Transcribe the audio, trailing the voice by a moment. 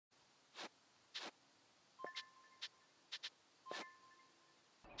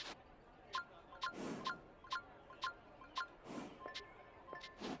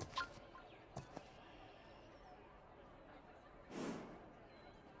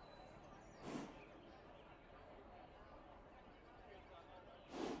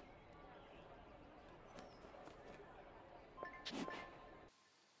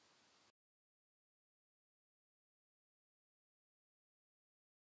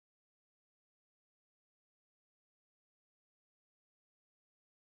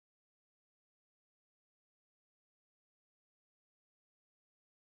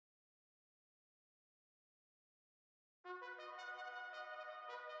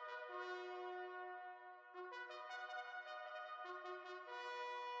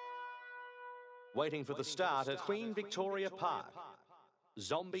Waiting for the start at Queen Victoria Park.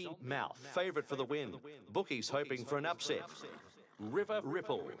 Zombie Mouth, favourite for the win. Bookies hoping for an upset. River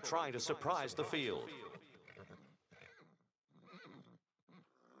Ripple trying to surprise the field.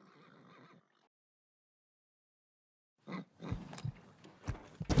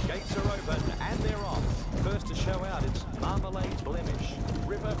 Gates are open and they're off. First to show out, it's Marmalade Blemish.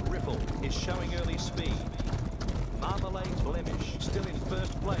 River Ripple is showing early speed. Marmalade Blemish still in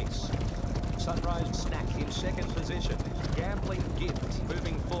first place. Sunrise Snack in second position. Gambling Gift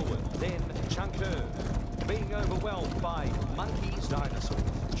moving forward. Then Chunker being overwhelmed by Monkey's Dinosaur.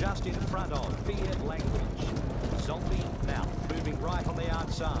 Just in front of Fear Language. Zombie Mouth moving right on the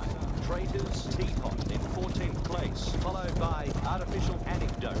outside. Traitor's Teapot in 14th place, followed by Artificial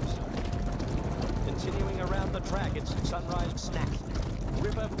Anecdote. Continuing around the track, it's Sunrise Snack.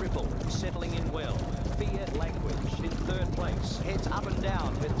 River Ripple settling in well. Fear Language in third place. Heads up and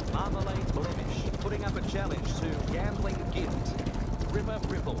down with Marmalade Blemish, putting up a challenge to Gambling Gift. River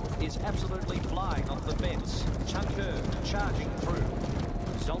Ripple is absolutely flying off the fence. Chunker charging through.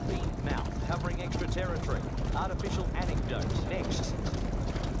 Zombie Mouth covering extra territory. Artificial Anecdote next.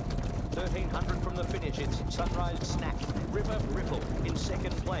 1300 from the finish, it's Sunrise Snack. River Ripple in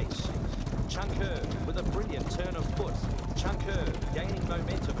second place. Chunker with a brilliant turn of foot. Chunker gaining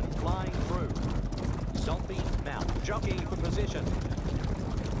momentum and flying through. Zombie Mouth jockeying for position.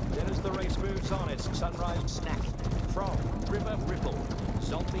 Then as the race moves on, it's Sunrise Snack from River Ripple.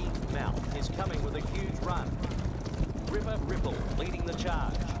 Zombie Mouth is coming with a huge run. River Ripple leading the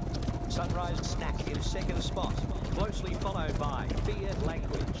charge. Sunrise Snack in second spot, closely followed by Fear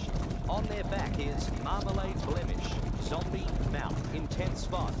Language. On their back is Marmalade Blemish. Zombie Mouth in 10th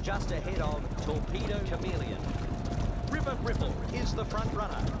spot, just ahead of Torpedo Chameleon. River Ripple is the front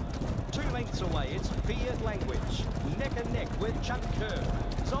runner. 2 lengths away, it's Fear Language. Neck and neck with Chunker.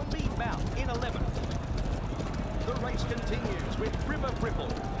 Zombie Mouth in 11th. The race continues with River Ripple.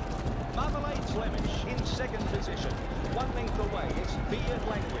 Marmalade Blemish in second position. 1 length away, it's Fear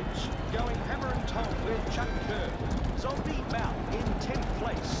Language. Going hammer and tong with Chunker. Zombie Mouth in 10th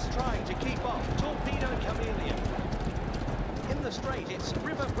place, trying to keep off Torpedo Chameleon. In the straight, it's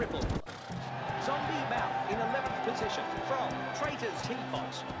River Ripple. Zombie Mouth in 11th position from Traitor's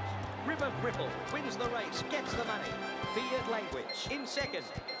Teapot. River Ripple wins the race, gets the money. Feared Language in second.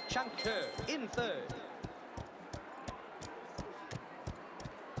 Chunker in third.